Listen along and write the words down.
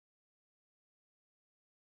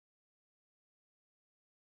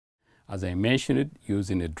As I mentioned,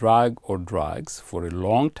 using a drug or drugs for a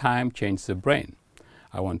long time changes the brain.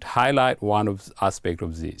 I want to highlight one aspect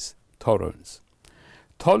of this: tolerance.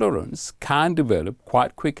 Tolerance can develop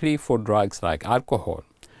quite quickly for drugs like alcohol.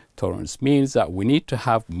 Tolerance means that we need to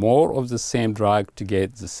have more of the same drug to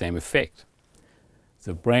get the same effect.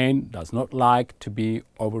 The brain does not like to be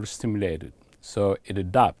overstimulated, so it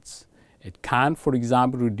adapts. It can, for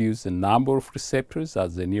example, reduce the number of receptors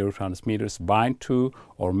that the neurotransmitters bind to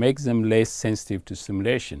or make them less sensitive to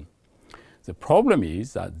stimulation. The problem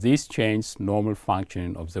is that this changes normal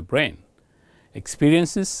functioning of the brain.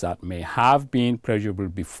 Experiences that may have been pleasurable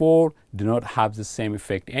before do not have the same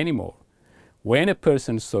effect anymore. When a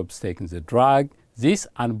person stops taking the drug, this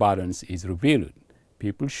unbalance is revealed.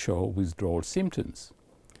 People show withdrawal symptoms.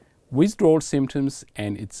 Withdrawal symptoms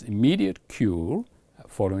and its immediate cure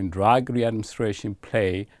following drug readministration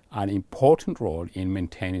play an important role in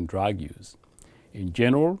maintaining drug use. In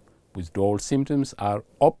general, withdrawal symptoms are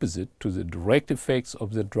opposite to the direct effects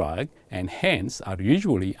of the drug and hence are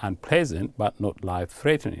usually unpleasant but not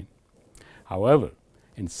life-threatening. However,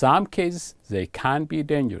 in some cases they can be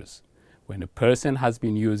dangerous. When a person has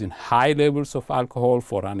been using high levels of alcohol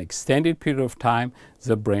for an extended period of time,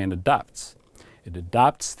 the brain adapts. It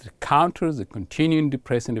adapts to counter the continuing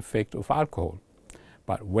depressing effect of alcohol.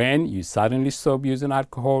 But when you suddenly stop using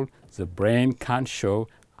alcohol, the brain can show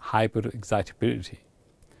hyperexcitability.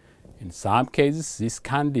 In some cases, this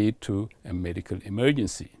can lead to a medical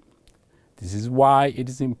emergency. This is why it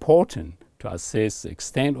is important to assess the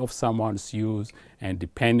extent of someone's use and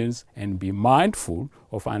dependence and be mindful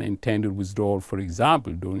of unintended withdrawal, for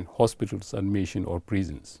example, during hospital's admission or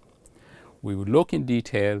prisons. We will look in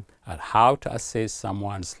detail at how to assess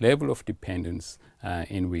someone's level of dependence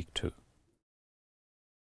in week 2.